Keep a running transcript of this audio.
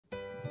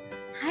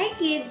Hi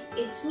kids,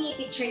 it's me,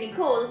 Teacher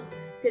Nicole.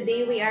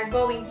 Today we are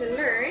going to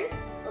learn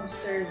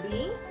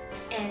observing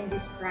and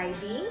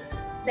describing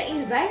the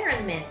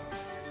environment.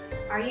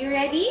 Are you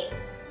ready?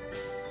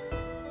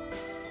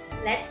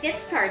 Let's get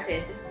started.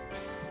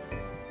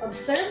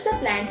 Observe the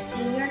plants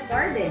in your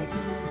garden.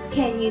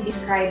 Can you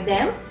describe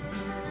them?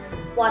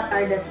 What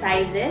are the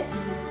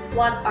sizes?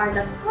 What are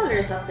the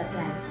colors of the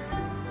plants?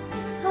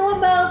 How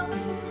about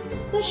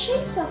the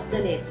shapes of the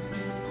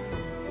leaves?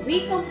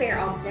 We compare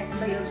objects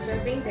by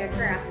observing their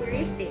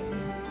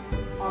characteristics.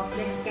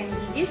 Objects can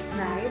be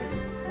described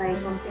by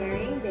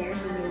comparing their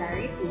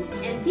similarities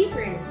and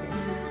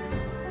differences.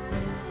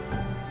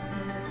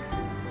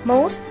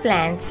 Most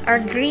plants are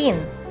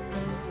green.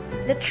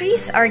 The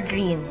trees are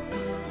green.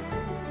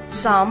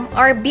 Some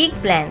are big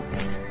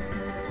plants.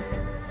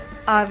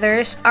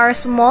 Others are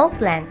small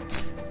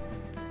plants.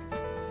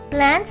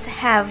 Plants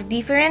have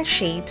different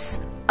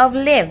shapes of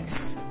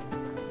leaves.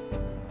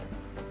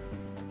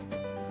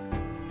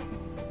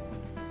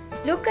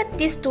 Look at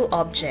these two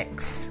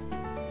objects.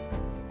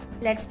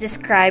 Let's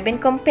describe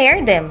and compare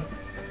them.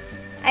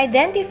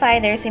 Identify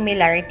their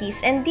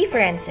similarities and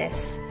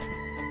differences.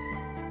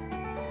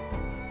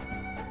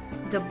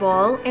 The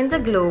ball and the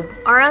globe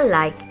are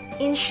alike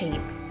in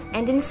shape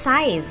and in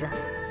size.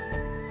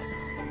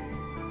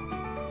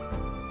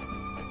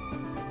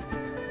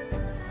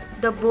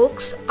 The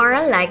books are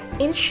alike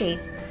in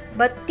shape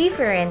but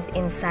different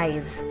in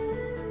size.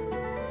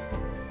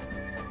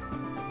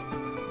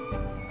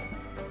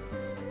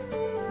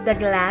 The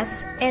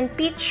glass and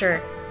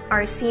pitcher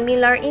are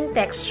similar in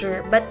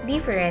texture but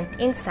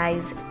different in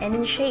size and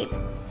in shape.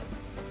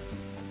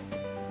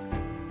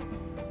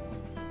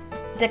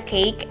 The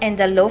cake and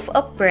the loaf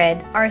of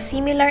bread are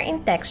similar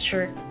in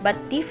texture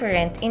but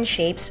different in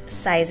shapes,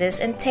 sizes,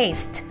 and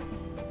taste.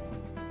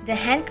 The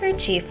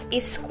handkerchief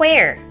is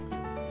square.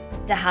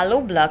 The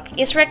hollow block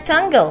is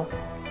rectangle.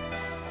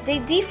 They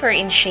differ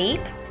in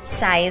shape,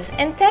 size,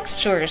 and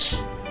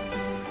textures.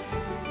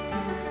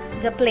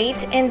 The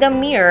plate and the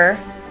mirror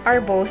are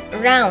both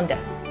round.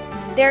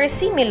 They are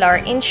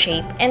similar in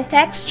shape and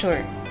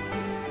texture.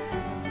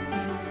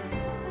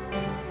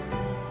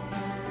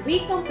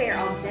 We compare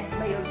objects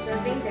by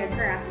observing their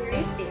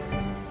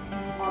characteristics.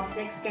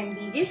 Objects can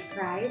be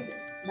described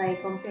by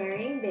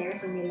comparing their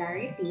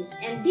similarities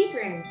and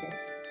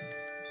differences.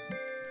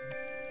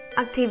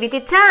 Activity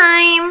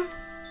time!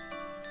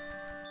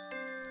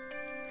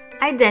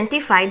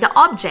 Identify the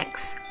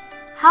objects.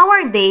 How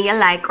are they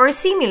alike or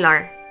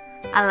similar?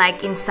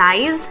 Alike in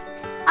size?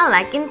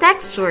 Alike in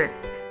texture?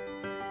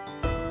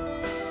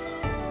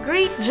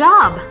 Great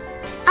job!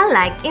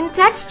 Alike in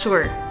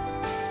texture.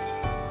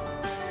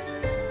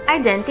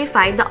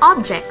 Identify the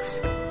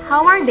objects.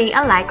 How are they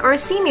alike or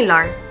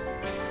similar?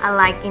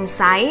 Alike in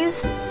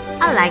size?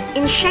 Alike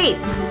in shape?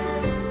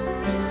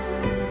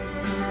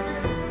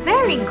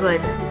 Very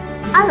good!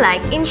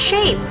 Alike in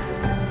shape.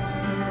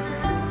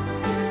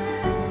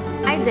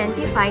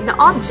 Identify the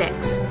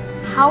objects.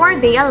 How are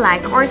they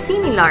alike or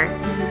similar?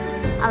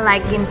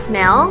 Alike in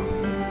smell?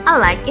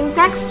 Alike in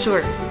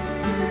texture?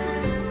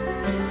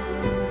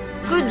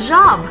 Good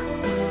job!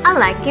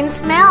 Alike in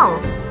smell.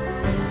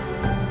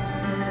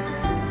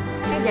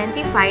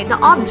 Identify the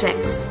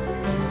objects.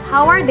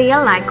 How are they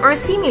alike or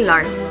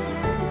similar?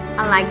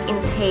 Alike in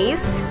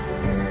taste?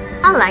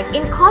 Alike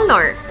in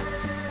color?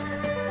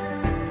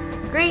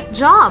 Great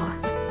job!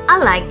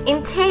 Alike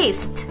in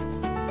taste.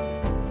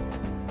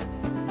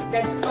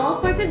 That's all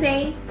for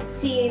today.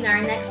 See you in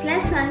our next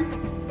lesson.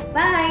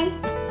 Bye!